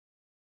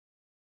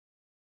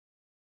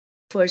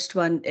First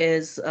one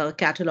is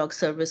catalog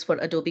service for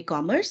Adobe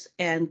Commerce,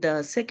 and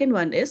the second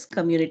one is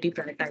community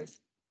prioritize.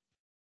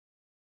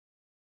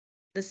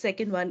 The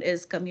second one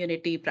is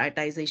community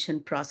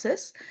prioritization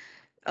process.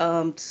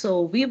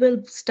 So we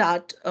will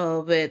start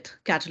with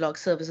catalog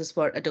services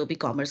for Adobe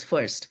Commerce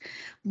first.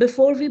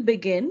 Before we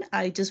begin,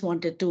 I just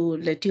wanted to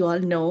let you all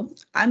know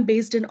I'm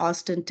based in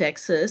Austin,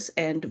 Texas,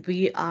 and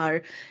we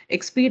are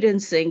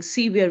experiencing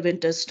severe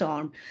winter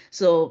storm.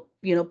 So,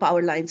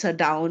 power lines are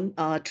down,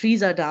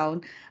 trees are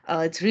down.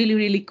 It's really,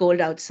 really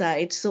cold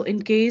outside. So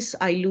in case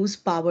I lose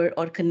power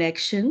or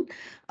connection,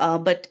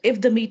 but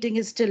if the meeting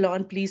is still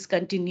on, please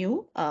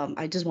continue.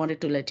 I just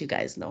wanted to let you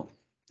guys know.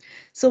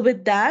 So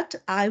with that,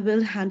 I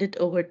will hand it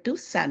over to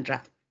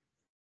Sandra.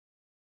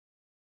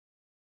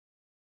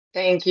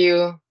 Thank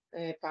you,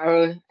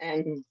 Parul,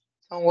 and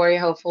don't worry,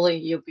 hopefully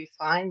you'll be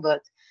fine.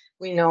 But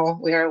we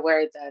are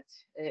aware that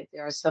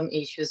there are some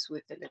issues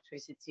with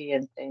electricity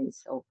and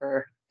things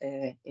over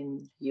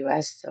in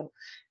US. So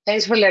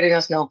thanks for letting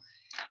us know.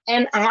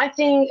 And I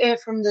think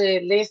from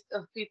the list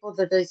of people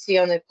that I see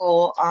on the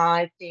call,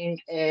 I think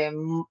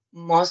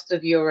most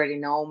of you already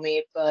know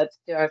me, but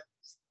there are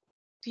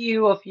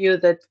few of you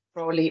that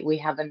probably we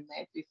haven't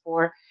met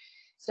before.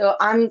 So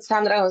I'm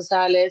Sandra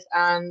Gonzalez.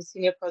 I'm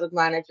Senior Product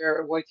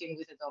Manager working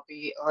with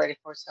Adobe already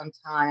for some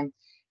time.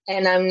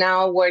 And I'm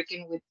now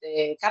working with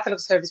the catalog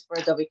service for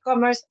Adobe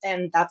Commerce.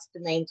 And that's the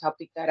main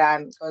topic that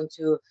I'm going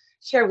to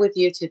share with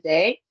you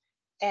today.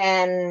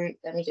 And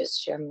let me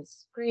just share my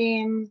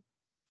screen.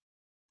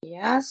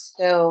 Yeah,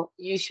 so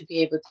you should be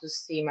able to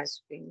see my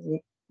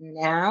screen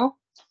now,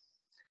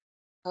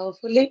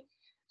 hopefully.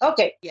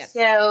 Okay, Yes.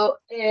 so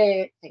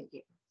thank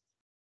you.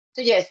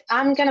 So yes,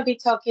 I'm gonna be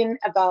talking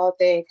about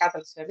the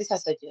catalog service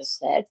as I just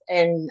said,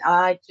 and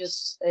I'm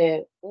just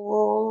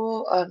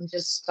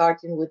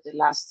starting with the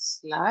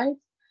last slide.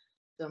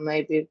 So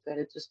maybe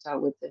better to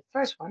start with the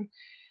first one.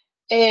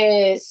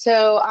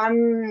 So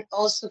I'm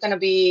also going to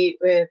be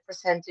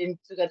presenting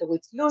together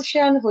with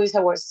Lucian, who is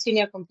our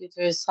senior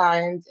computer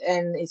science,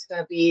 and is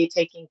going to be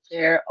taking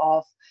care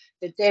of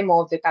the demo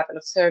of the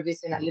catalog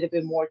service and a little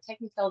bit more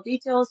technical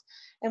details.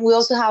 And we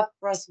also have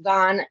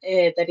Razvan,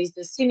 that is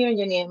the senior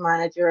engineering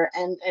manager,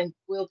 and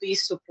will be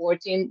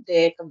supporting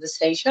the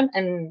conversation.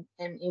 And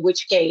in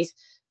which case,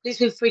 please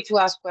feel free to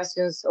ask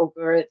questions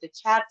over the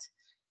chat.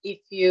 If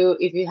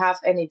you have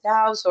any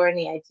doubts or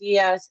any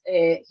ideas,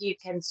 he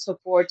can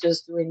support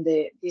us during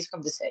this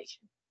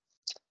conversation.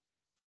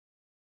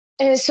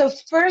 So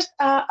first,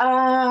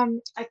 I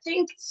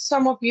think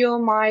some of you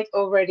might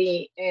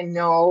already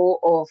know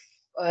of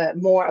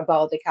more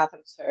about the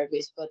catalog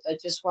service, but I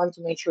just want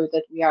to make sure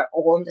that we are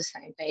all on the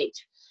same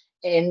page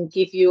and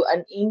give you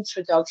an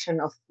introduction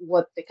of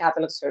what the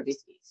catalog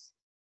service is.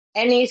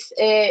 And it's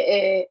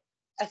a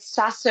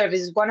SaaS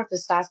service, one of the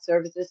SaaS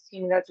services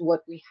similar to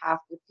what we have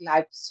with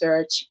live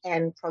search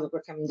and product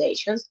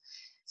recommendations.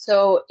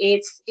 So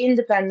it's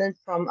independent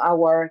from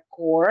our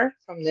core,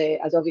 from the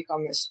Adobe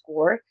Commerce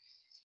core.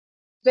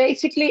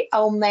 Basically,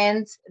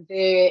 augment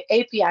the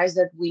APIs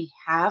that we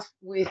have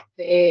with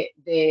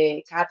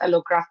the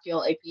catalog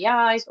GraphQL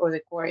APIs or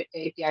the core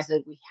APIs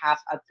that we have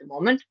at the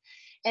moment.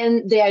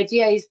 And the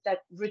idea is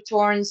that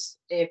returns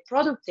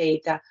product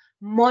data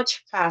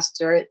much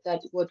faster than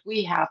what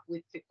we have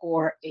with the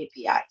core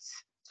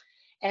APIs.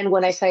 And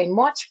when I say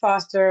much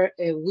faster,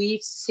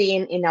 we've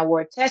seen in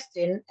our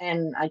testing,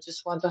 and I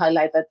just want to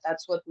highlight that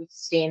that's what we've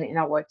seen in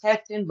our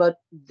testing, but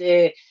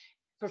the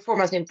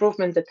performance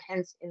improvement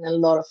depends in a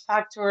lot of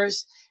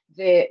factors,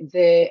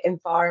 the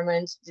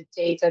environment, the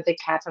data, the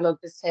catalog,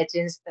 the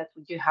settings that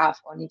you have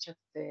on each of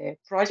the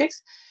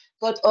projects.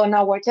 But on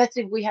our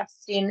testing, we have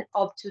seen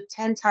up to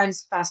 10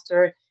 times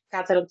faster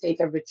catalog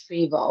data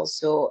retrieval.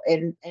 So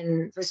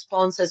in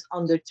responses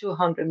under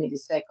 200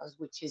 milliseconds,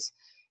 which is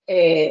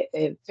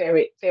a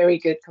very, very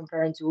good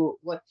compared to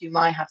what you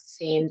might have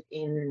seen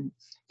in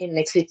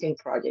existing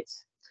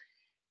projects.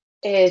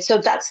 So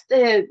that's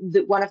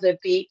the one of the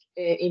big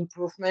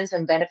improvements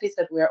and benefits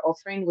that we are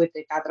offering with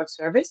the catalog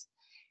service.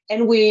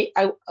 And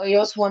I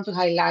also want to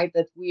highlight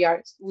that we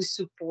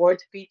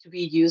support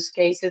B2B use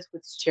cases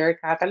with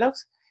shared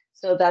catalogs.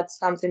 So that's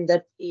something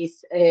that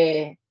is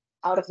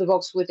out of the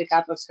box with the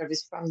catalog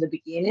service from the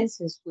beginning,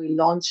 since we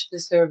launched the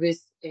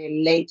service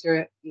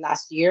later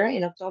last year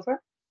in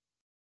October.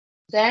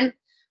 Then,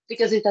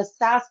 because it's a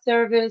SaaS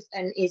service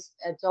and it's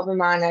Adobe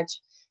managed,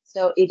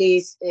 so it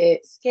is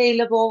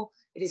scalable,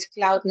 it is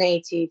cloud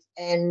native,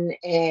 and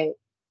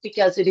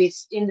because it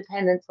is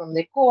independent from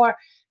the core,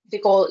 the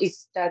goal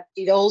is that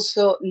it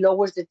also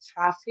lowers the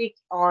traffic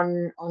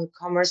on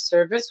commerce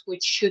service,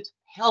 which should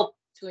help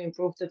to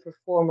improve the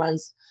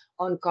performance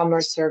on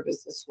commerce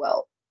service as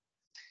well.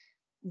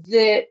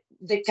 The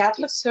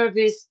catalog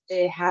service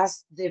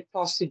has the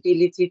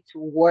possibility to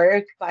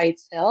work by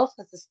itself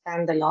as a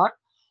standalone,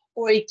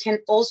 or it can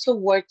also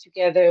work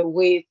together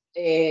with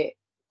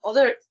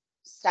other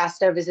SaaS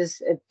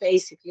services,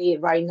 basically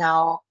right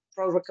now,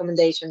 pro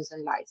recommendations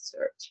and live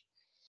search.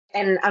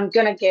 And I'm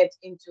going to get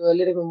into a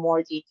little bit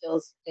more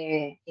details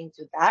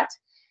into that.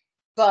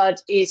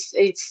 but it's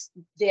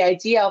the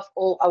idea of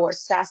all our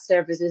SaaS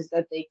services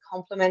that they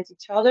complement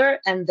each other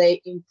and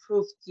they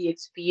improve the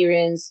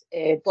experience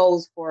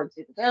both for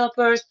the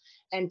developers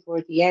and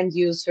for the end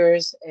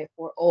users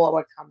for all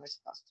our commerce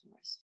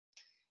customers.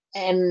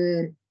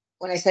 And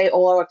when I say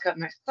all our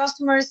commerce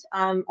customers,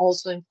 I'm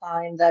also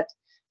implying that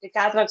the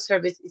catalog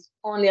service is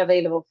only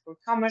available for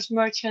commerce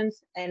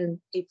merchants, and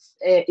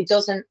it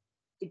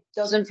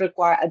doesn't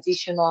require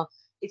additional.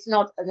 It's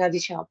not an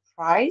additional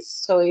price,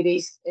 so it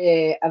is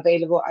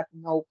available at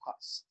no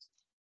cost.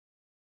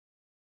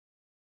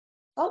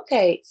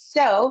 Okay,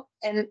 so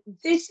and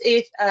this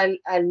is a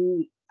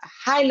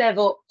high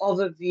level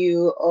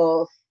overview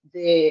of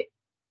the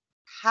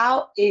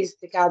how is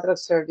the catalog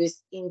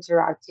service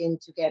interacting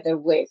together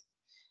with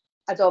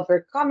Adobe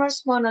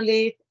Commerce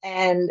Monolith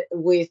and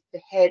with the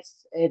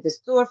heads, the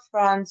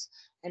storefronts,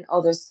 and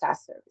other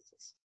SaaS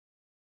services.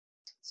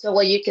 So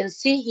what you can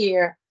see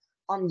here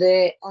on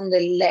the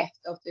left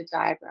of the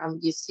diagram,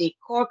 you see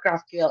core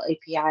GraphQL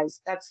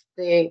APIs. That's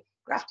the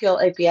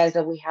GraphQL APIs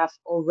that we have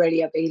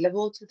already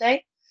available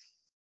today.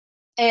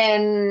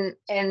 And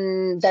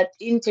that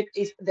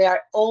they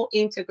are all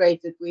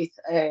integrated with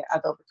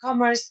Adobe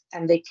Commerce,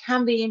 and they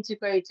can be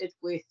integrated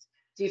with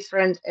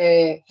different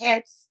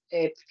heads.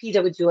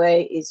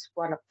 PWA is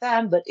one of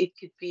them, but it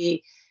could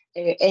be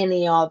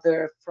any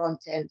other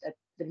front end that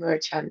the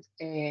merchant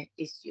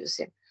is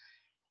using.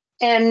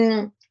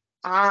 And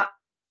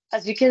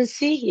as you can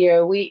see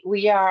here,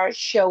 we are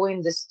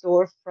showing the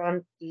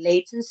storefront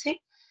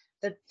latency,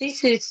 that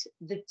this is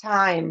the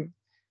time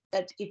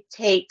that it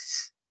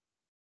takes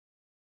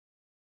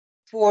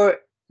for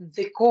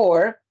the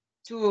core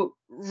to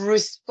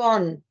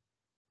respond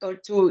or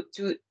to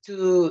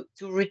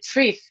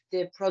retrieve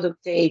the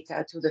product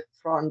data to the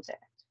front end.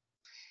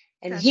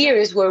 And Sandra, here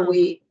is where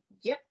we,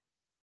 yeah.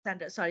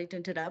 Sandra, sorry to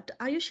interrupt.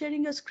 Are you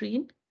sharing your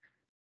screen?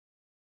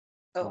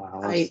 Oh,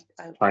 I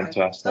was trying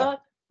to ask that.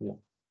 thought Yeah.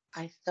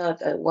 I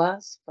thought I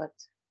was, but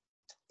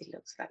it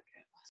looks like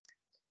I was.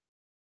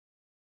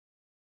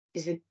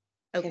 Is it?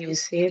 Okay. Can you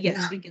see it Yes,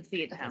 now? we can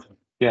see it now.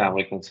 Yeah,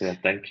 we can see it.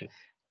 Thank you.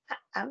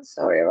 I'm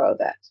sorry about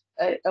that.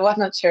 I was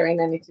not sharing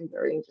anything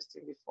very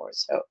interesting before,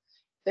 so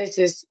this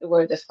is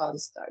where the fun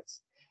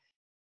starts.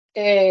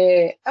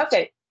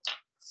 Okay,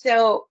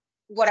 so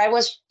what I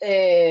was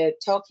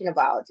talking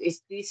about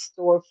is this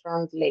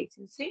storefront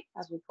latency,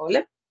 as we call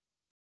it.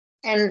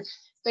 And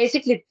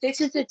basically,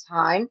 this is the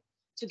time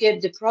to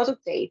get the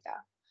product data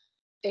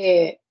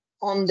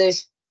on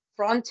this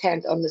front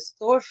end, on the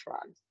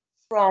storefront,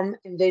 from,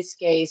 in this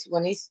case,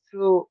 when it's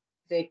through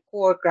the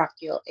core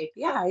GraphQL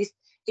APIs,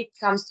 it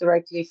comes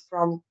directly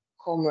from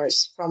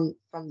commerce, from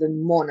the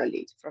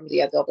monolith, from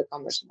the Adobe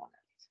Commerce monolith.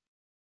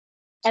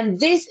 And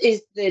this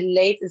is the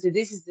latency,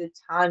 this is the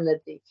time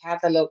that the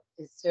catalog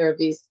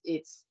service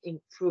is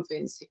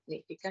improving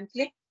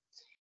significantly.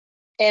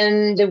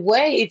 And the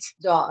way it's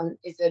done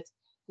is that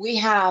we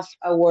have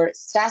our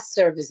SaaS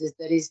services,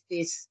 that is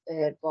this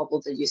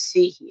bubble that you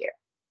see here.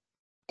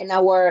 And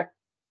our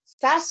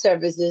SaaS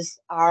services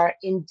are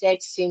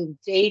indexing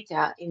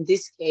data. In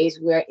this case,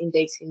 we're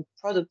indexing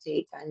product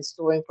data and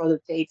storing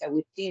product data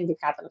within the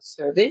catalog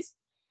service.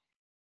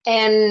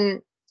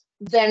 And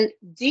then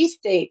this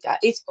data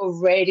is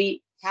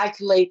already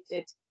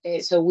calculated.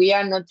 So we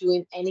are not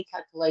doing any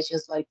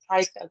calculations like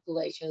price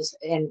calculations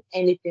and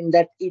anything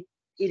that it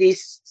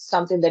is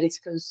something that is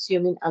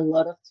consuming a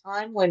lot of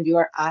time when you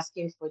are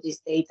asking for this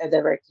data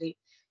directly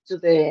to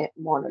the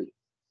monolith.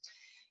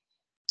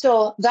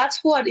 So that's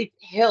what it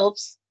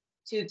helps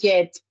to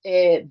get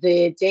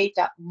the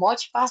data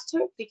much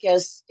faster,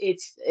 because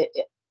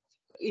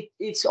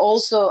it's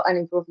also an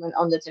improvement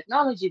on the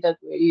technology that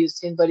we're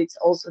using, but it's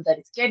also that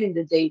it's getting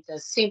the data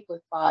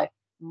simplified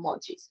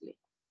much easily.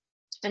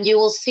 And you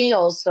will see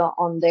also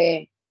on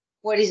the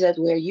what is that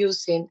we're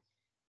using,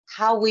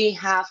 how we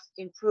have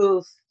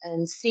improved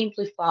and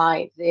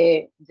simplified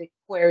the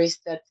queries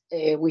that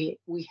we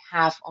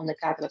have on the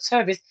catalog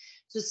service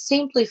to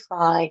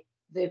simplify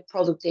the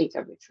product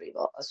data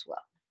retrieval as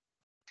well.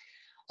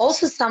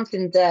 Also,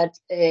 something that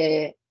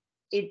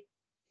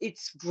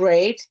it's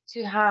great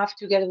to have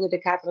together with the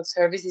catalog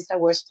service is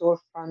our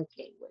storefront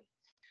gateway.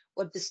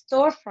 What the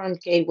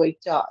storefront gateway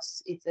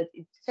does is that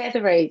it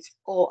federates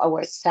all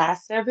our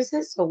SaaS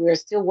services. So we're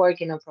still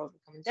working on product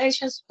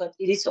recommendations, but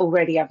it is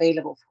already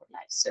available for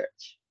live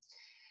search.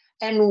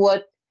 And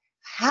what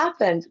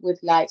happened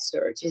with live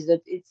search is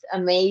that it's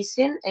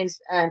amazing and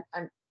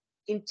an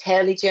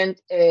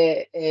intelligent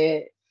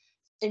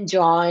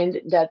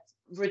engine that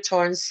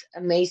returns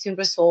amazing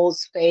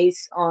results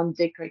based on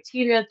the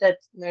criteria that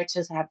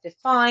merchants have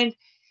defined.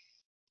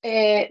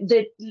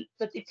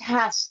 But it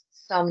has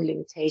some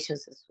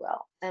limitations as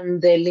well.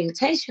 And the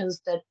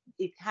limitations that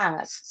it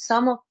has,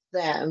 some of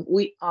them,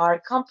 we are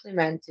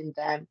complementing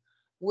them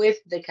with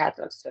the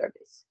catalog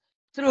service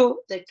through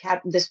the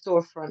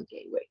storefront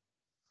gateway.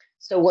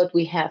 So what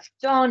we have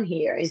done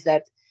here is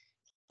that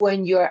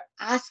when you're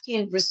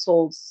asking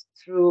results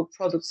through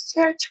product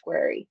search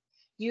query,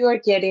 you are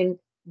getting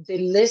the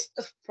list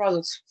of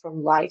products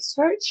from live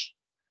search,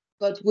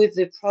 but with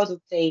the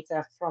product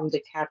data from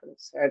the catalog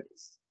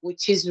service,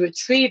 which is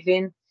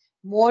retrieving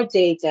more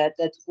data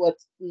than what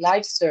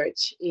live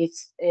search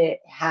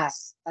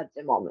has at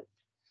the moment.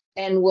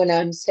 And when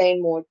I'm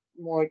saying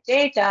more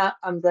data,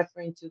 I'm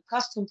referring to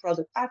custom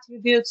product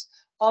attributes,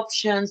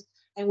 options,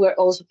 and we're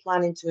also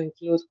planning to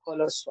include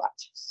color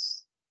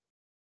swatches.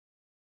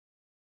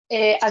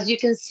 As you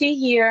can see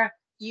here,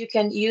 you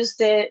can use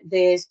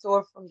the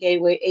Store from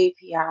Gateway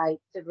API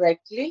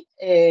directly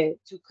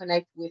to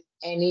connect with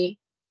any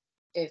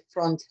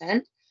front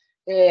end.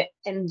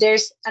 And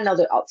there's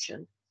another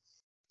option.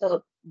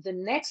 So the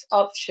next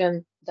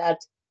option that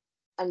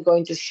I'm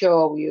going to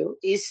show you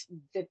is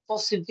the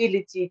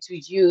possibility to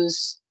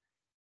use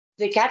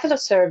the catalog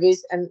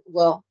service and,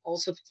 well,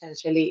 also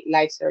potentially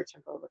live search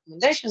and product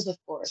recommendations, of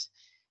course,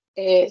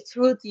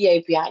 through the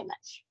API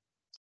mesh.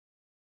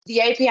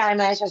 The API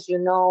mesh, as you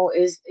know,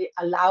 it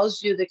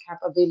allows you the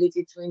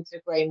capability to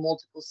integrate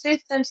multiple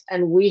systems,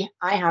 and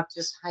I have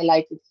just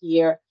highlighted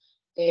here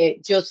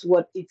just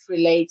what it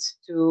relates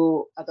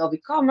to Adobe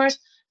Commerce,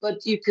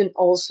 but you can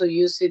also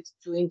use it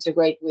to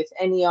integrate with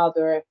any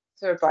other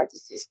third-party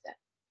system.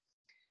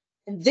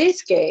 In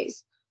this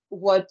case,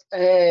 what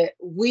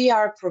we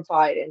are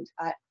providing,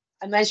 I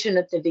mentioned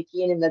at the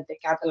beginning that the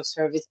catalog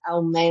service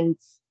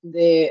augments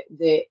the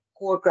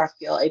core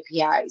GraphQL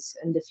APIs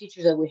and the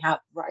features that we have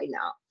right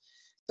now.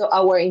 So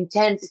our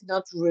intent is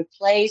not to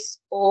replace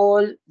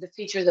all the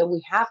features that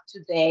we have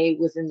today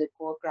within the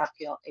core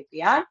GraphQL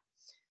API.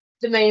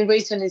 The main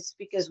reason is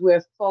because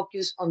we're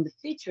focused on the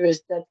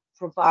features that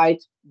provide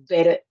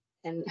better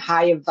and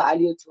higher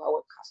value to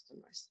our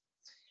customers.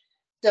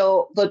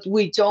 So, but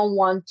we don't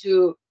want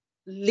to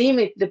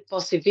limit the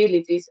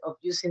possibilities of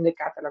using the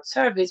catalog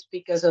service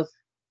because of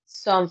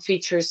some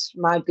features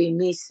might be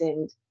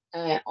missing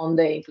on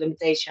the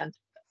implementation,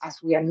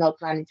 as we are not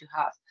planning to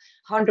have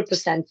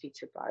 100%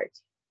 feature parity.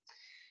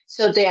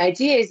 So the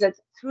idea is that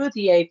through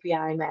the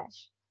API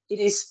mesh, it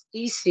is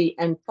easy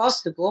and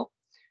possible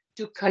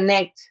to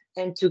connect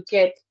and to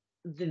get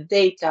the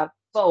data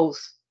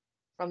both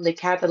from the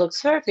catalog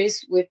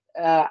service with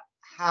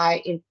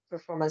high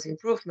performance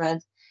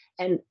improvement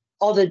and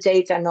other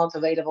data not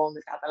available on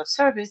the catalog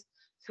service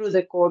through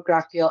the core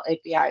GraphQL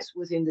APIs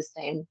within the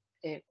same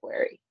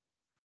query.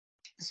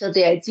 So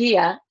the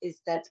idea is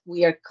that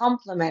we are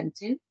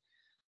complementing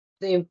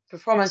the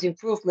performance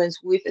improvements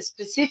with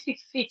specific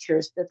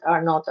features that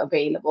are not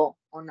available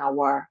on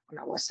our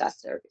SaaS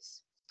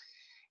service.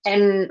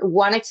 And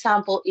one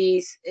example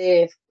is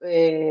if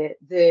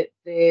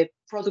the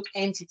product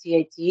entity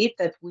ID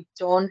that we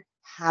don't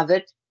have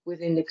it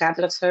within the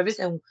catalog service,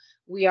 and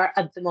we are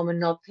at the moment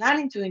not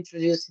planning to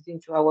introduce it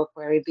into our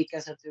query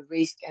because of the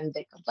risk and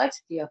the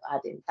complexity of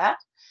adding that.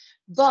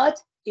 But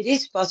it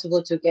is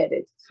possible to get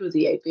it through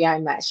the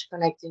API mesh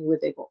connecting with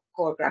the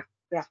core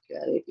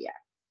GraphQL API.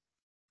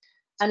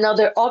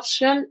 Another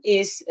option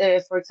is,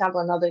 for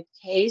example, another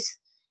case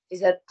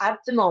is that at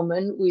the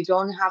moment, we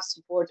don't have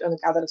support on the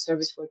catalog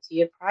service for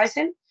tier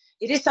pricing.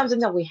 It is something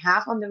that we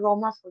have on the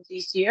roadmap for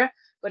this year,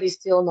 but it's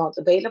still not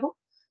available.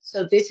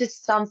 So this is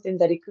something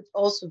that it could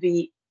also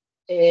be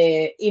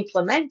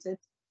implemented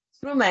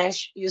through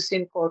Mesh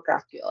using core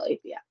GraphQL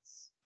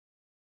APIs.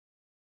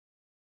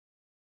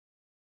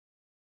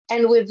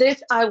 And with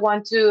this, I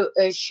want to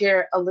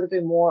share a little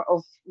bit more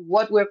of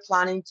what we're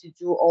planning to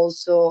do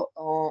also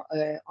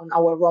on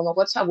our roadmap.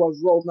 What's our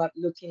roadmap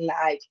looking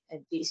like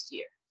this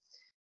year?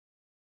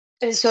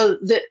 And so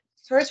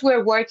first,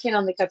 we're working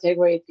on the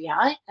category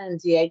API,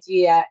 and the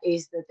idea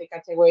is that the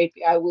category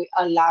API will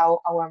allow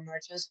our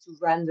merchants to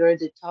render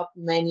the top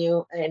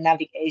menu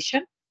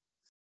navigation,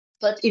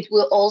 but it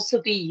will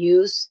also be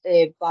used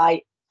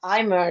by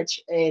iMerge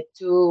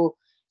to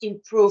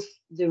improve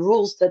the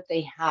rules that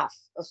they have,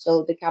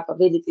 so the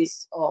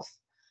capabilities of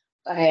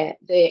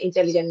the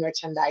intelligent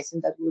merchandising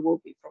that we will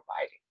be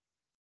providing.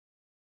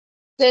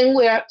 Then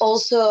we are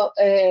also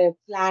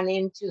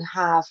planning to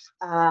have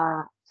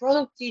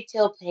product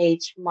detail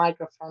page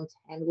micro front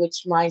end,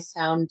 which might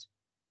sound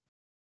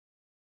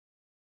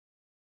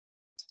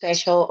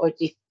special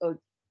or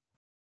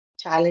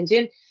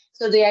challenging.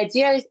 So the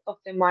idea of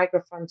the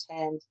micro front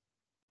end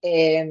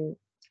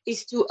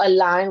is to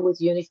align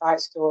with unified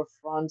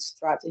storefront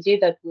strategy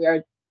that we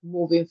are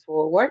moving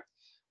forward.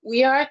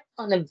 We are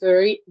on a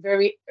very,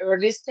 very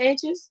early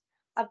stages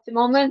at the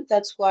moment.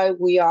 That's why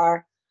we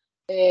are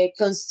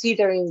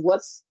considering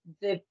what's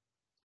the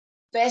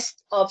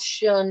best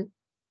option.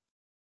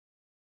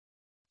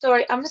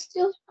 Sorry, am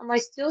I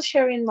still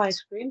sharing my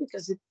screen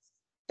because it's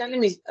telling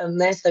me a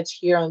message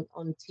here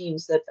on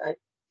Teams that I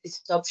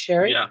stop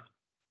sharing?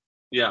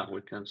 Yeah,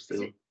 we can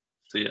still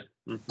see it.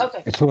 Mm-hmm.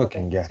 Okay, it's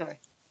working. Okay, yeah. sorry.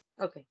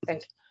 Okay,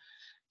 thank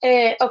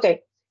you.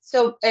 Okay,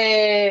 so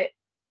okay,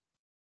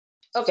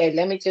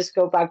 let me just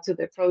go back to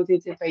the product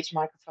detail page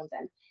microphone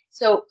then.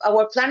 So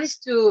our plan is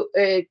to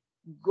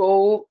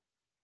go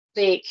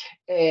big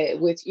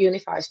with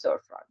unified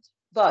storefront,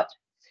 but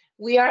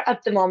we are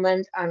at the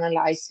moment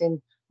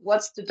analyzing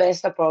what's the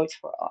best approach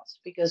for us?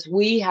 Because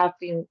we have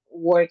been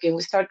working,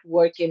 we started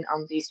working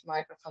on this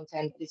micro front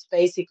end. It's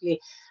basically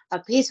a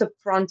piece of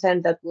front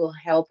end that will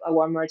help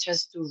our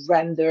merchants to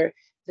render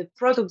the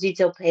product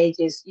detail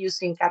pages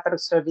using catalog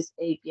service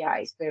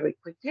APIs very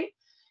quickly.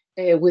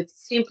 With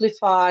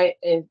simplified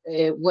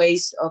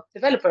ways of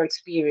developer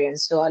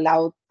experience, so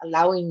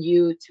allowing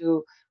you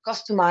to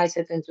customize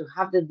it and to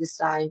have the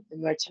design the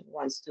merchant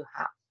wants to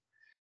have.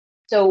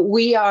 So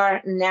we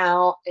are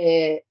now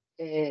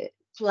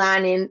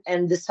planning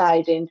and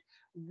deciding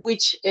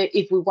which,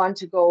 if we want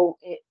to go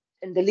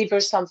and deliver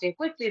something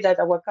quickly that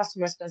our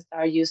customers can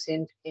start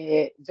using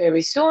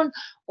very soon,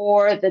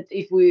 or that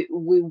if we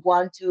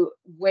want to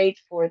wait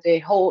for the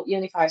whole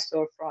unified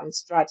storefront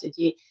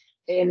strategy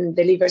and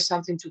deliver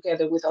something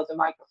together with other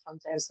micro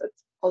front ends that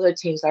other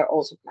teams are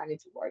also planning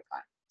to work on.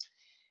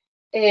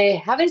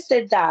 Having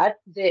said that,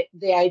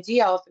 the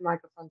idea of the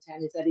micro front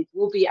end is that it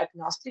will be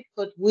agnostic,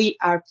 but we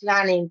are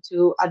planning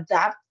to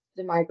adapt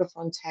the micro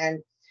front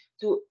end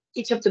to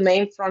each of the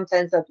main front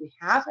ends that we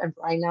have. And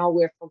right now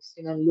we're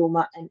focusing on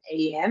Luma and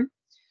AEM.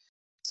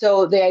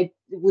 So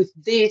with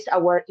this,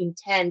 our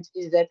intent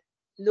is that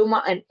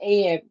Luma and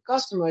AEM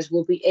customers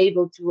will be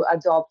able to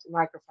adopt the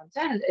micro front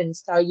end and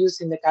start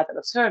using the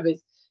catalog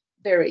service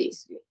very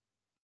easily.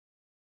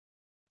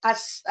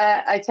 As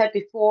I said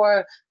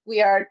before,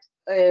 we are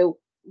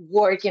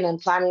working and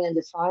planning and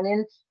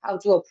defining how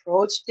to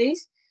approach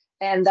this.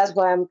 And that's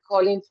why I'm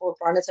calling for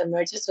partners and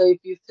merchants. So if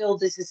you feel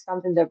this is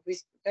something that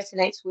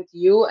resonates with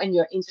you and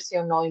you're interested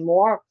in knowing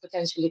more,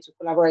 potentially to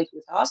collaborate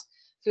with us,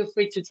 feel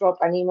free to drop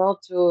an email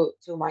to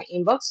my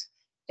inbox.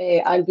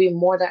 I'll be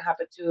more than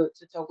happy to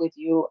talk with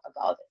you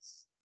about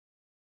this.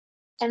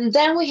 And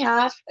then we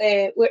have,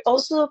 we're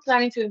also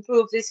planning to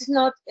improve. This is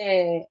not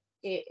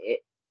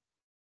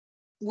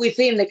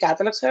within the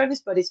catalog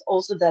service, but it's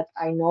also that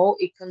I know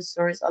it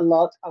concerns a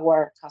lot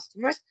our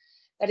customers.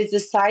 That is the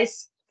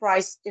size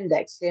price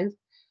indexing,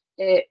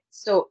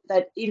 so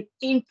that it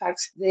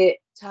impacts the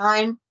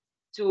time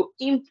to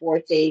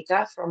import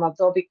data from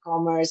Adobe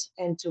Commerce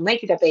and to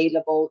make it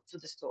available to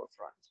the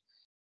storefront.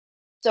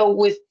 So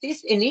with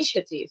this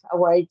initiative,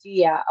 our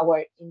idea,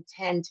 our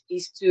intent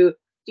is to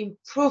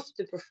improve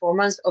the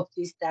performance of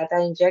this data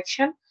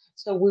injection.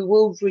 So we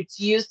will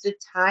reduce the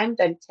time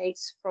that it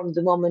takes from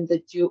the moment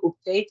that you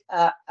update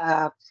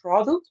a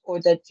product or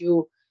that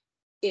you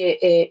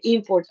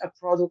import a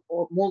product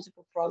or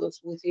multiple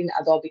products within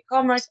Adobe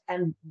Commerce,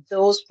 and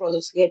those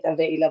products get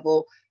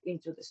available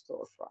into the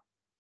storefront.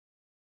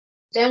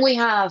 Then we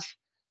have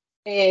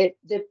the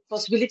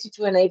possibility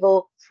to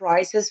enable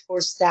prices for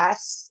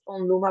SaaS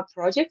on Luma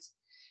projects.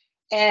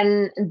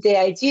 And the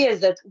idea is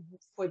that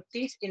for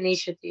this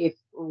initiative,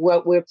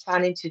 what we're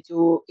planning to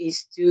do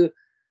is to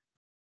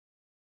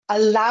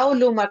allow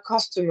Luma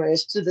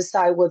customers to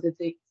decide whether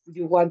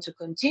you want to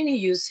continue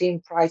using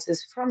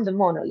prices from the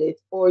monolith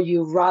or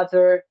you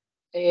rather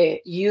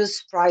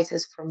use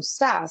prices from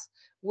SaaS,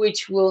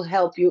 which will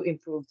help you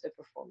improve the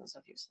performance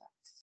of your sites.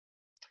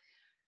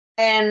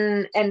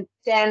 And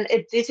then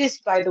this is,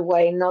 by the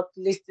way, not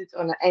listed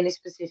on any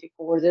specific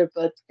order,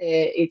 but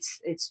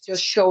it's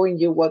just showing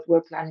you what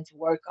we're planning to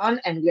work on,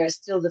 and we are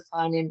still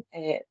defining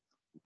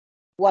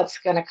what's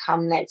going to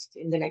come next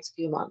in the next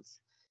few months.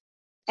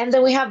 And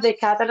then we have the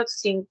catalog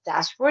sync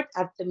dashboard.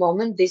 At the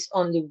moment, this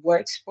only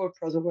works for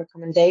product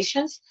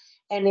recommendations,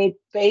 and it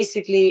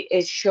basically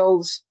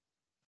shows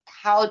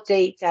how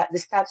the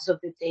status of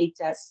the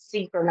data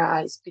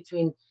synchronized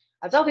between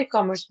Adobe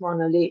Commerce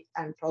Monolith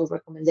and product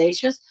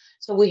recommendations.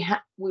 So we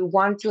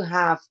want to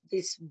have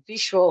this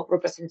visual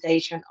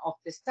representation of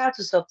the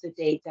status of the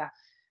data,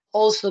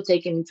 also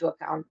taking into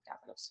account the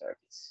catalog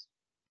service.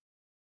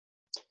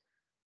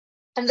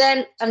 And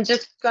then I'm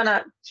just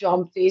gonna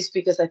jump this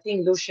because I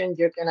think, Lucian,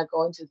 you're gonna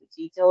go into the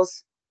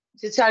details.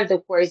 These are the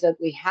queries that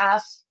we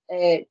have.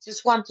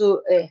 Just want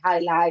to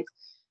highlight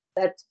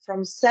that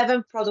from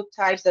 7 product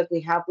types that we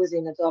have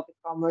within Adobe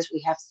Commerce,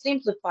 we have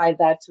simplified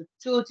that to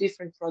 2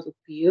 different product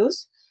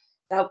views.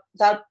 Now,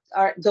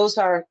 those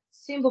are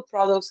simple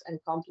products and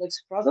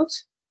complex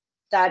products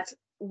that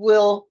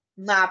will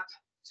map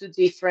to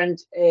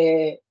different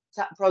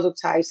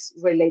product types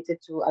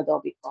related to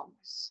Adobe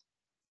Commerce.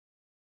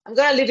 I'm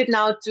going to leave it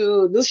now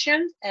to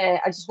Lucian. I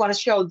just want to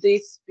show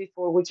this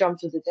before we jump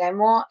to the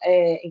demo,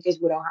 in case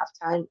we don't have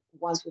time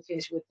once we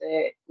finish with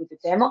the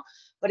demo.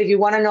 But if you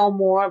want to know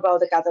more about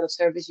the catalog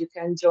service, you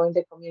can join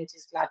the community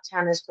Slack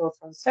channel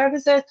storefront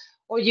services,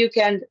 or you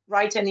can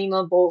write an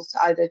email both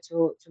either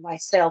to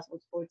myself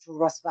or to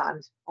Russ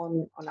Van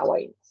on our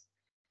emails.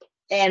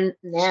 And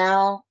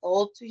now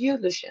all to you,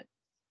 Lucian.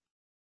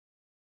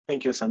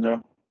 Thank you,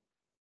 Sandra.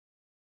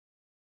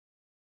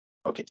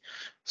 Okay,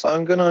 so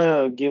I'm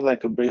gonna give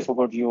like a brief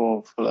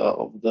overview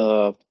of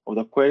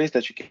the queries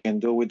that you can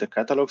do with the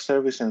catalog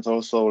service, and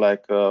also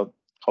like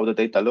how the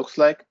data looks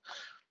like.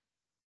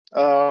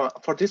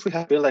 For this, we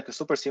have built like a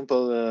super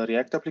simple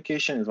React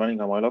application. It's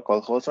running on my local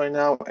host right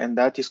now, and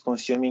that is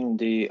consuming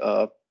the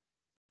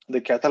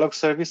catalog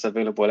service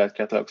available at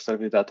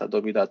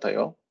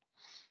catalogservice.adobe.io.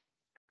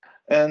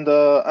 And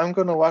I'm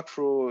going to walk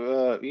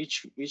through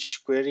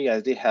each query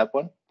as they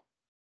happen.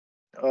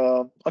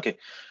 Okay,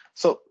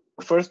 so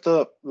first,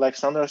 like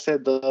Sandra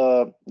said,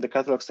 the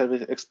catalog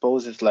service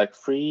exposes like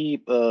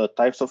three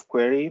types of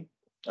query.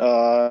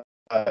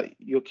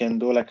 You can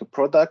do like a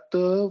product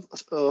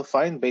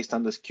find based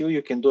on the SKU.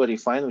 You can do a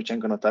refine, which I'm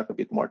going to talk a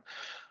bit more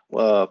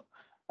uh,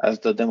 as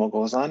the demo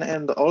goes on.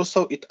 And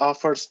also it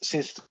offers,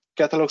 since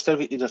catalog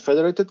service is a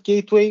federated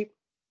gateway,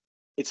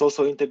 it's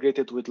also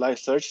integrated with live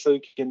search. So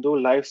you can do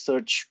live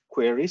search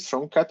queries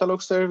from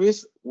catalog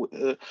service,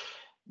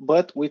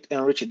 but with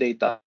enriched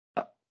data.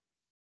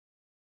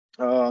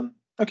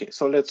 Okay,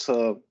 so let's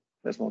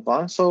move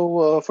on.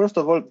 So first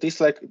of all,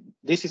 this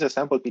is a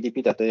sample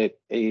PDP that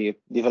a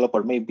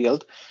developer may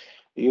build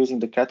using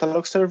the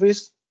catalog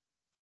service.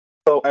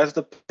 So as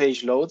the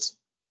page loads,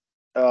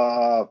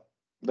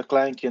 the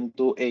client can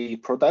do a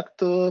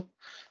product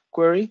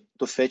query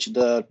to fetch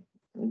the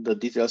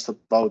details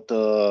about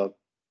the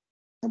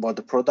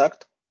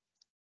product.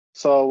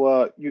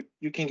 So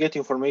you can get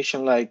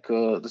information like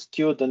the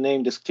SKU, the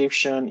name,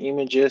 description,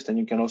 images, and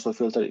you can also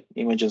filter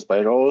images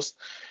by roles.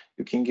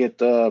 You can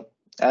get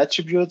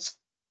attributes,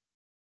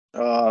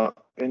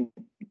 and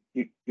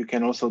you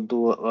can also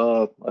do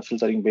a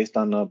filtering based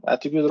on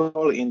attribute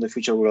role. In the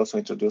future, we'll also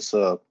introduce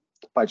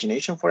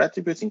pagination for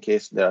attributes in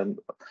case there are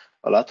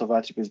a lot of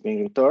attributes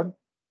being returned.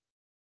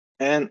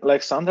 And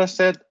like Sandra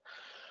said,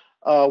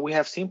 we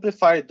have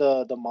simplified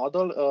the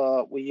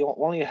model. We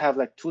only have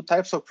like two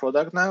types of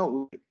product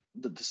now,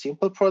 the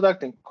simple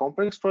product and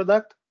complex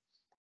product.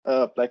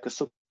 Like a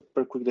super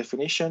quick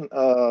definition,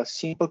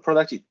 simple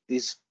product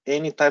is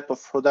any type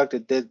of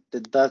product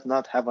that does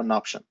not have an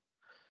option.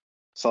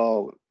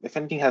 So if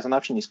anything has an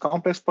option, it's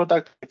complex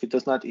product. If it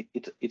does not,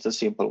 it's a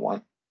simple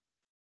one.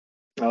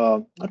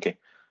 Okay.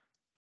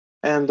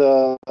 And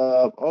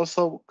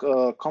also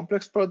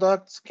complex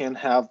products can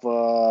have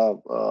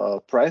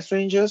price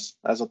ranges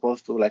as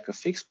opposed to like a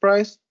fixed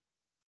price.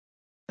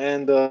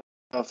 And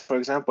for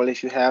example,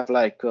 if you have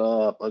like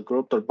a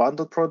grouped or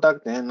bundled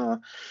product,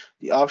 then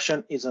the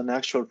option is an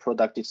actual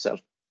product itself.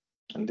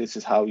 And this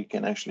is how you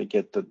can actually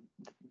get the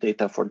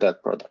data for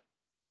that product.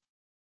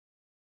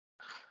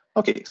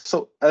 Okay,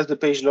 so as the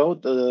page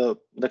load,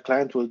 the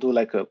client will do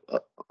like a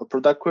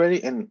product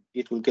query, and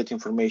it will get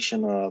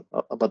information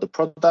about the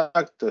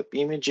product, the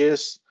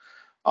images,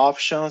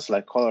 options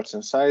like colors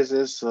and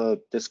sizes,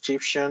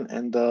 description,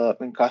 and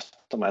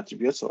custom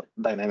attributes or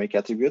dynamic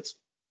attributes.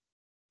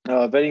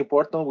 Very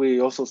important,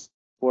 we also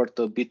support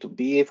the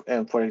B2B,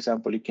 and for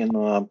example, you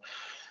can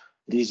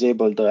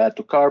disable the add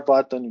to cart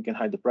button, you can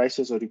hide the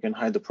prices, or you can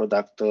hide the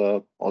product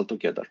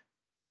altogether.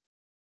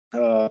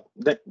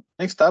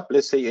 Next up,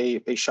 let's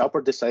say a shopper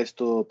decides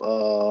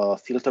to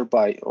filter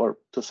by or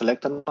to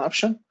select an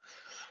option.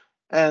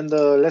 And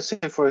let's say,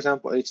 for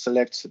example, it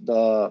selects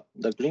the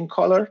green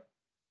color.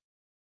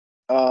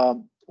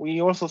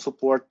 We also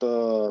support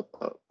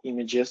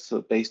images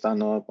based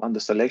on the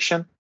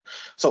selection.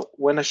 So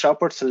when a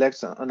shopper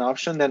selects an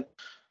option, then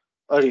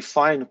a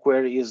refine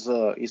query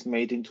is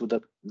made into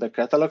the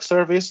catalog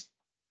service.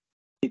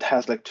 It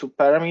has like two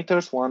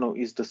parameters. One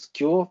is the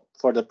SKU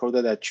for the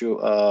product that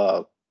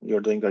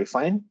you're doing a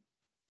refine,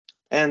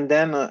 and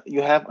then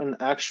you have an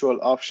actual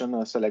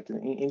option selected.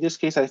 In this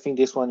case, I think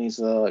this one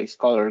is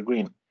color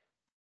green.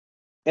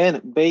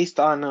 And based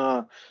on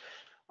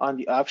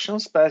the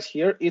options passed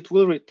here, it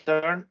will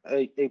return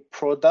a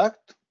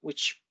product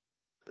which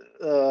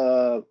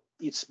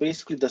it's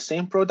basically the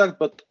same product,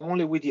 but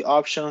only with the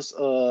options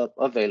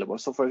available.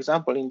 So for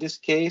example, in this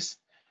case,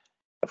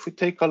 if we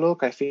take a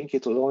look, I think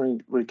it will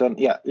only return,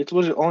 it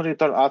will only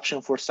return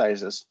option for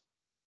sizes.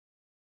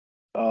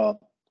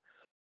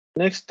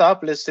 Next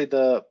up, let's say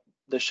the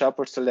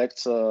shopper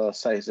selects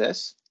size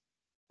S,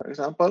 for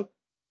example,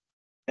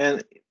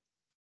 and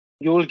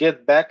you will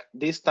get back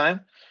this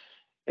time.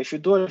 If you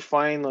do a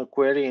refine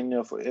query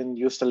and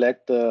you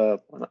select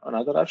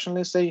another option,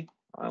 let's say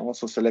I'm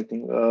also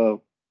selecting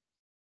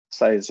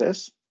size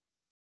S,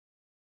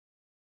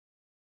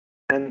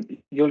 and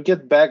you'll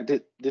get back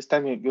this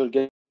time you'll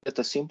get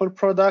a simple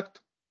product.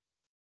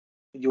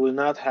 You will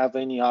not have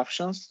any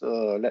options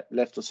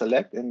left to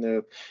select,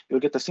 and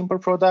you'll get a simple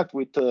product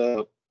with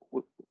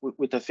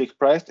a fixed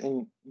price,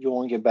 and you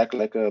won't get back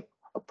like a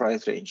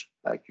price range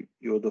like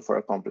you would do for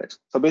a complex.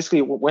 So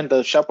basically, when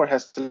the shopper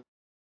has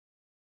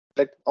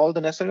selected all the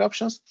necessary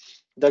options,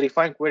 the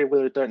refine query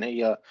will return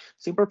a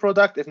simple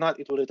product. If not,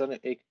 it will return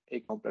a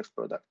complex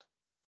product.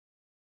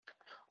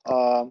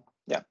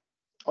 Yeah.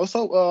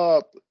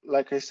 Also,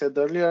 like I said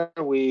earlier,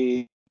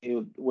 we're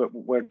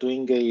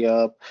doing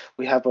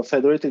we have a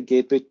federated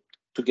gateway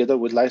together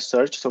with live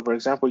search. So for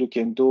example, you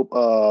can do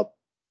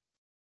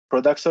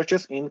product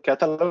searches in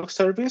catalog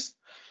service.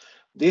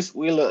 This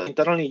will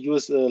internally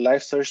use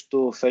live search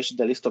to fetch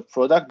the list of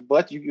product,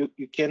 but you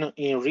can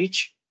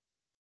enrich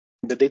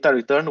the data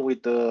return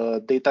with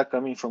the data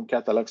coming from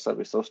catalog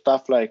service. So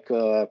stuff like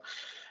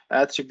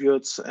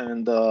attributes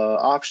and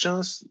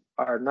options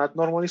are not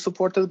normally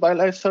supported by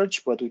live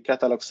search, but with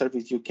catalog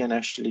service, you can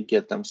actually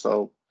get them.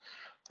 So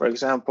for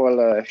example,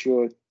 if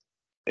you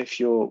if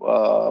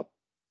you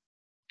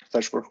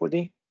search for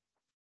hoodie,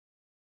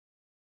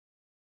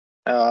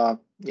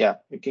 yeah,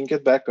 you can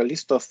get back a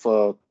list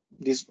of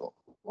these.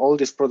 All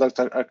these products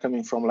are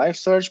coming from live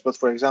search, but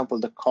for example,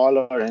 the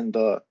color and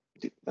the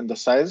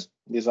size,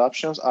 these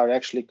options are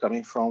actually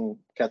coming from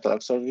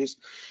catalog service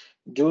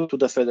due to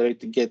the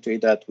federated gateway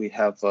that we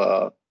have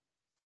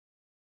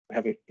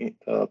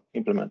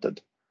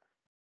implemented.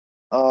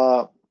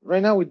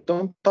 Right now, we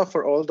don't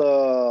offer all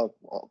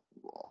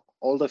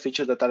the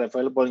features that are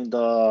available in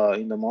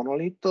the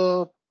monolith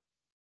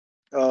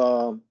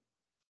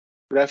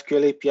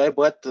GraphQL API,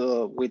 but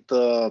with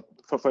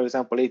for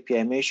example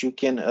API mesh, you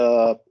can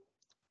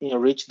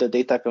enrich the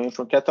data coming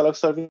from catalog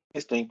service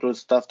to include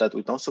stuff that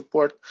we don't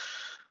support.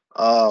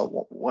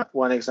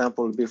 One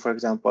example would be, for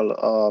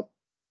example,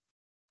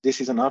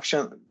 this is an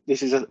option.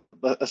 This is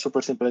a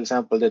super simple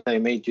example that I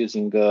made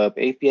using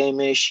API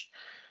mesh.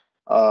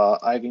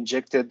 I've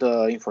injected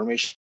the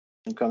information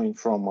coming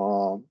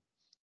from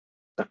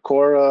the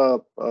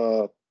core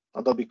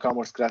Adobe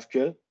Commerce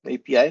GraphQL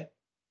API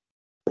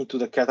into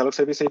the catalog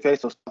service API.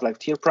 So stuff like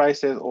tier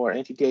prices or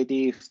entity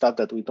ID, stuff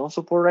that we don't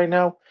support right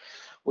now,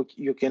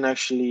 you can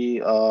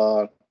actually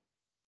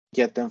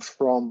get them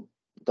from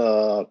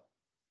the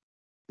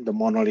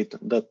monolith,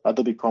 the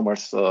Adobe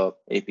Commerce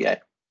API.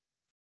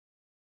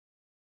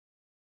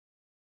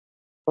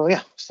 Oh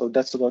yeah, so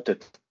that's about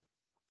it.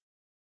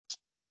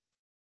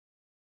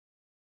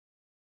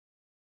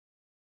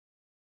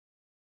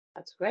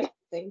 That's great.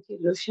 Thank you,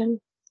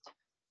 Lucian.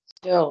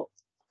 So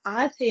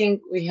I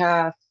think we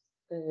have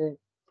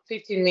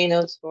 15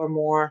 minutes or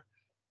more,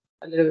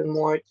 a little bit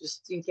more,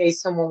 just in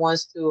case someone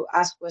wants to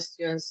ask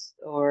questions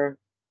or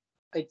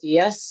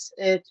ideas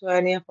to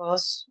any of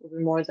us. We'll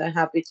be more than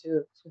happy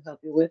to help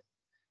you with.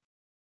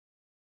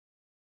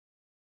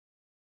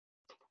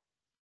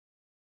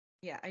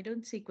 Yeah, I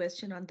don't see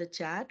question on the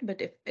chat,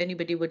 but if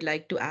anybody would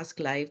like to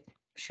ask live,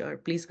 sure,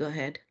 please go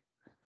ahead.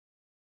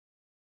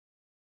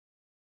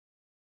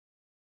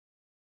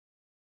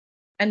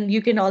 And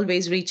you can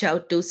always reach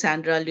out to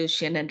Sandra,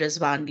 Lucian, and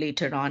Rizwan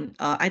later on.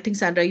 I think,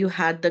 Sandra, you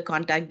had the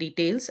contact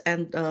details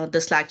and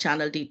the Slack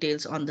channel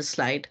details on the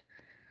slide.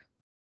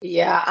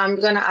 Yeah, I'm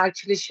gonna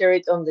actually share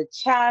it on the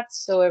chat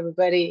so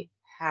everybody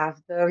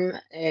have them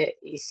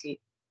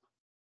easy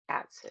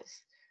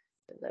access.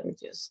 So let me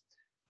just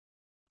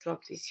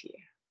drop this here.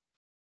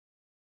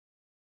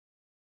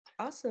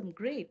 Awesome,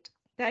 great.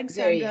 Thanks,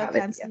 There you Sandra. have it.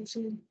 Thanks, Yeah.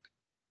 Lucian.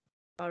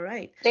 All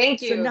right. Thank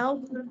So you.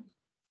 now,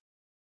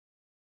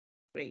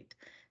 great.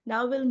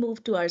 Now we'll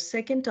move to our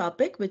second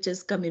topic, which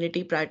is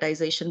community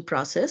prioritization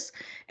process.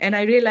 And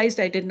I realized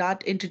I did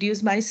not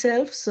introduce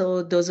myself.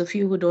 So those of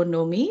you who don't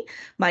know me,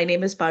 my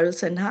name is Parul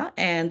Sinha,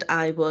 and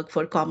I work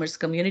for Commerce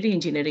Community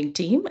Engineering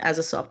team as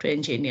a software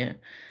engineer.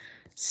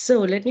 So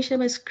let me share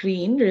my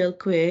screen real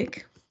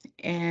quick,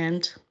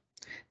 and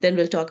then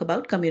we'll talk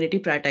about community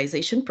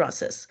prioritization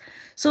process.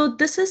 So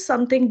this is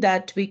something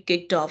that we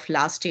kicked off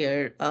last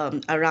year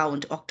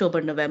around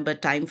October, November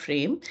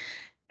timeframe.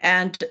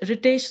 And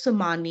Ritesh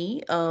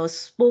Somani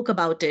spoke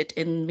about it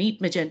in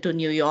Meet Magento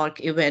New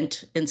York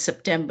event in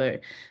September.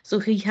 So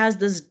he has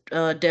this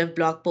dev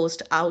blog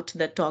post out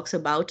that talks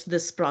about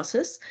this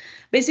process.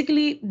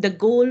 Basically, the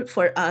goal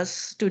for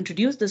us to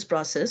introduce this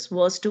process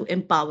was to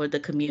empower the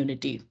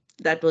community.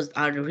 That was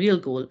our real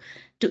goal,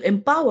 to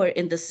empower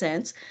in the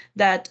sense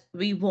that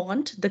we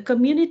want the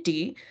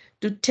community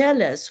to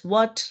tell us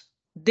what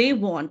they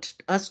want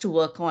us to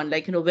work on,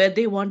 like, where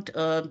they want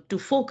to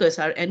focus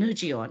our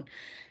energy on.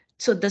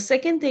 So the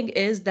second thing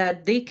is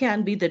that they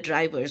can be the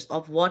drivers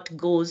of what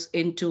goes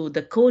into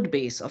the code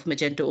base of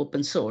Magento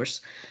open source.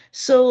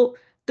 So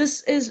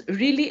this is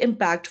really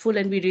impactful,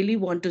 and we really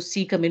want to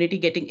see community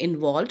getting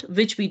involved,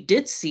 which we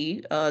did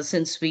see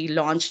since we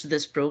launched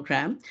this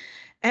program.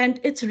 And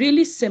it's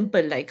really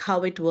simple, like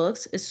how it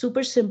works is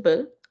super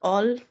simple.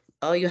 All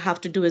you have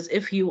to do is,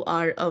 if you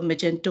are a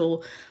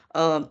Magento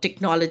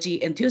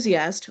technology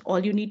enthusiast,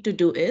 all you need to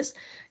do is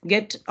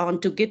get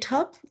onto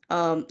GitHub,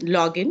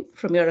 log in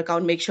from your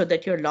account, make sure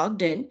that you're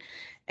logged in,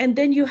 and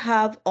then you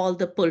have all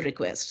the pull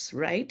requests,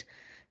 right?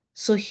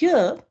 So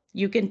here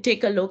you can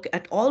take a look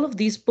at all of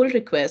these pull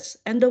requests,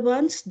 and the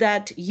ones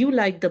that you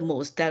like the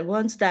most, the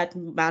ones that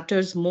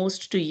matters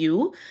most to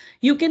you,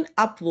 you can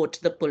upvote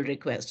the pull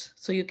request.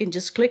 So you can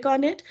just click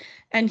on it,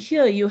 and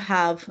here you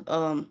have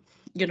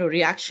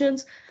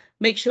reactions.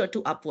 Make sure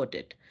to upvote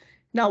it.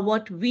 Now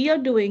what we are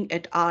doing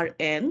at our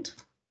end,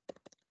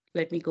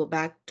 let me go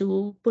back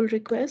to pull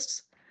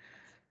requests.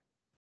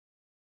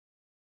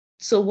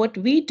 So what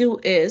we do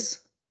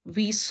is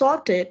we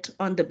sort it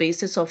on the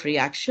basis of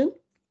reaction,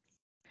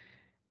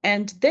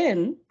 and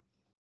then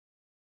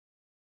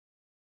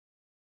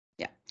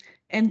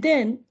and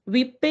then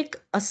we pick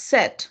a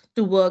set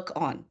to work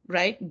on,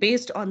 right?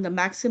 Based on the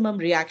maximum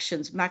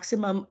reactions,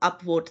 maximum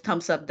upvote,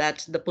 thumbs up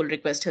that the pull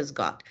request has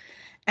got.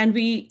 And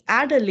we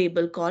add a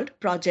label called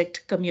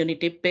project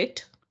community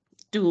picked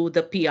to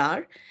the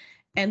PR.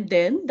 And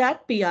then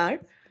that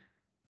PR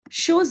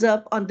shows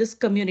up on this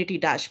community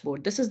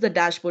dashboard. This is the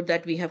dashboard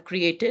that we have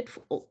created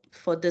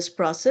for this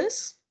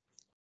process.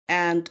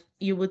 And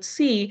you would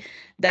see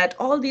that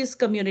all these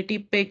community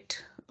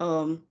picked,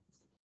 what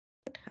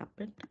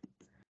happened?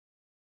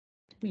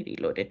 Let me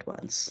reload it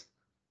once.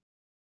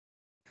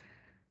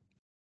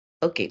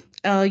 Okay,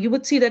 you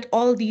would see that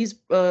all these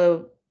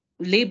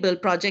label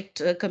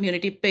project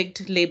community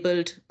picked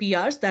labeled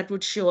PRs that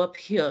would show up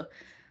here.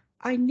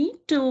 I need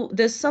to,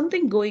 there's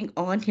something going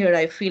on here,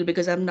 I feel,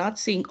 because I'm not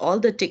seeing all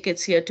the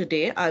tickets here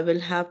today. I will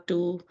have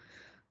to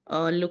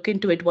look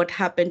into it, what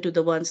happened to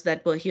the ones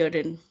that were here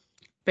in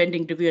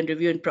pending review and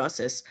review in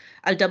process.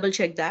 I'll double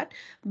check that.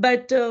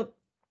 But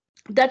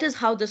that is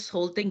how this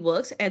whole thing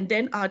works. And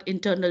then our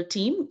internal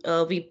team,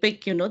 we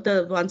pick,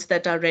 the ones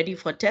that are ready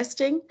for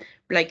testing,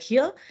 like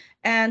here,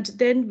 and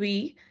then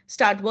we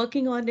start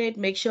working on it,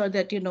 make sure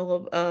that,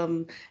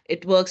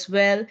 it works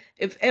well.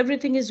 If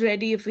everything is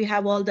ready, if we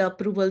have all the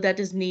approval that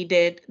is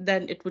needed,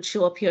 then it would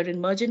show up here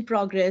in merge in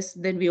progress.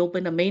 Then we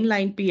open a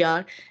mainline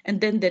PR, and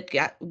then that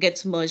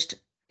gets merged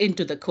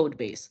into the code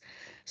base.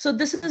 So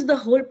this is the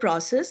whole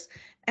process.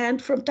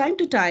 And from time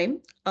to time,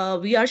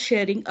 we are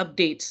sharing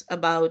updates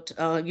about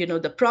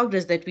the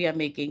progress that we are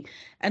making,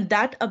 and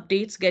that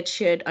updates get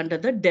shared under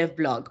the dev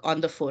blog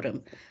on the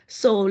forum.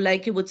 So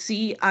like you would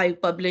see, I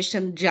published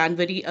a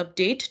January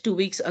update 2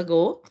 weeks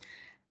ago,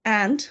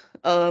 and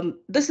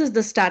this is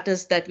the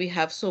status that we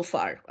have so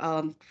far.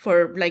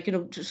 For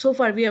so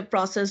far we have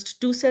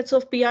processed 2 sets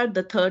of PR.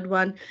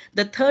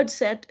 The third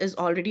set is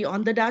already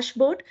on the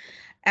dashboard,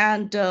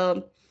 and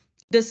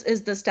this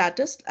is the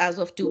status as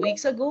of 2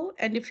 weeks ago.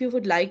 And if you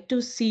would like to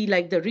see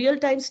like the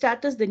real-time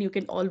status, then you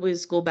can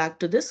always go back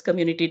to this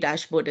community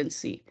dashboard and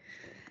see.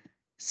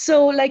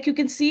 So like you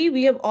can see,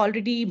 we have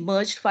already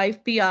merged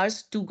 5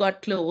 PRs, 2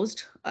 got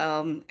closed,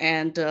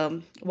 and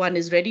 1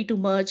 is ready to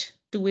merge,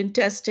 2 in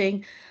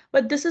testing.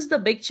 But this is the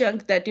big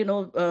chunk that,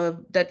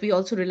 that we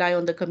also rely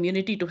on the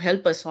community to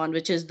help us on,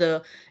 which is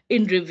the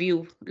in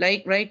review,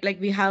 right?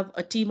 Like we have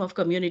a team of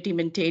community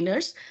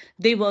maintainers.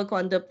 They work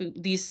on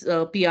these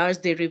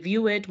PRs, they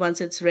review it.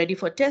 Once it's ready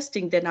for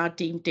testing, then our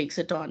team takes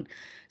it on.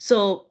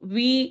 So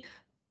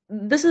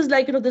this is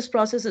like, this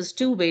process is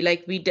two-way.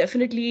 Like we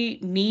definitely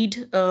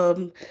need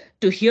to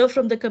hear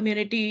from the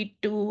community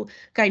to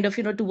kind of,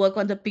 to work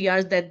on the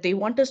PRs that they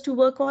want us to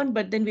work on,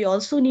 but then we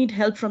also need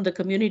help from the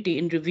community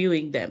in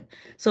reviewing them.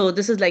 So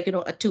this is like,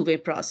 a two-way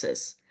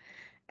process.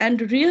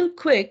 And real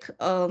quick,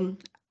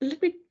 let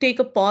me take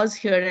a pause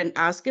here and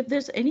ask if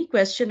there's any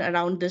question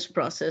around this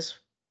process.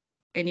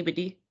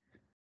 Anybody?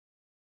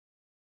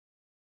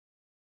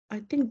 I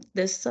think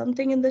there's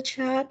something in the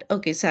chat.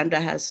 Okay,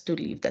 Sandra has to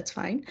leave, that's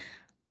fine.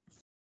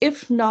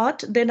 If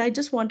not, then I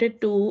just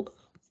wanted to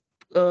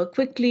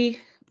quickly,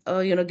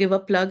 give a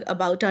plug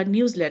about our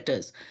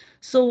newsletters.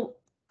 So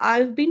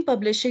I've been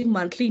publishing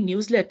monthly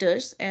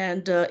newsletters,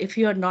 and if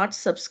you are not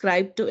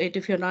subscribed to it,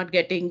 if you're not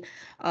getting,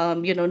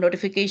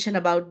 notification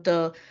about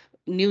the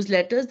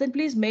newsletters, then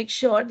please make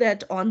sure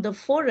that on the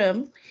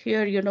forum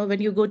here,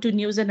 when you go to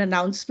news and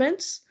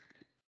announcements,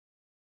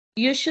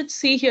 you should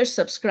see here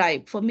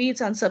subscribe. For me, it's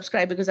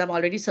unsubscribe because I'm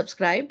already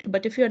subscribed.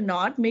 But if you're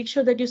not, make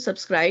sure that you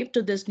subscribe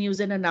to this news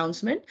and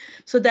announcement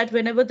so that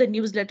whenever the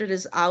newsletter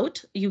is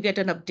out, you get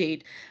an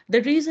update.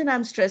 The reason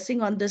I'm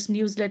stressing on this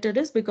newsletter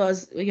is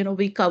because,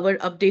 we cover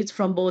updates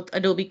from both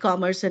Adobe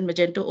Commerce and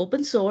Magento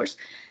open source.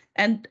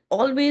 And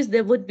always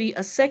there would be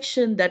a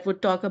section that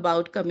would talk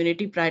about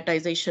community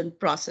prioritization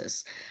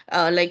process,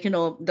 like,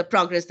 the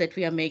progress that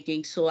we are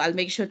making. So I'll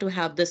make sure to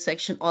have this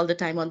section all the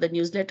time on the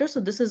newsletter. So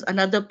this is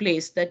another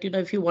place that,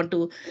 if you want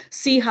to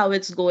see how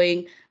it's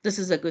going, this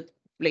is a good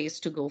place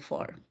to go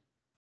for.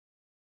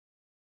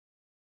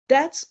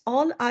 That's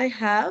all I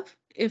have.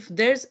 If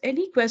there's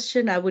any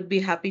question, I would be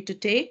happy to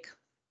take.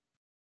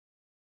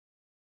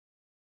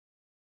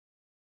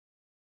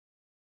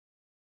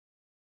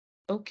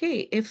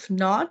 Okay, if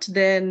not,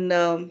 then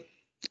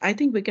I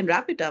think we can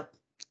wrap it up.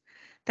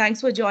 Thanks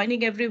for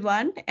joining,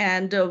 everyone,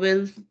 and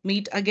we'll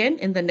meet again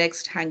in the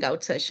next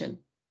Hangout session.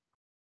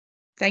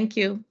 Thank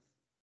you.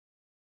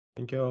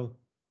 Thank you all.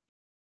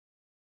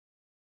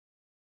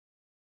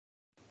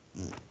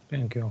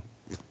 Thank you.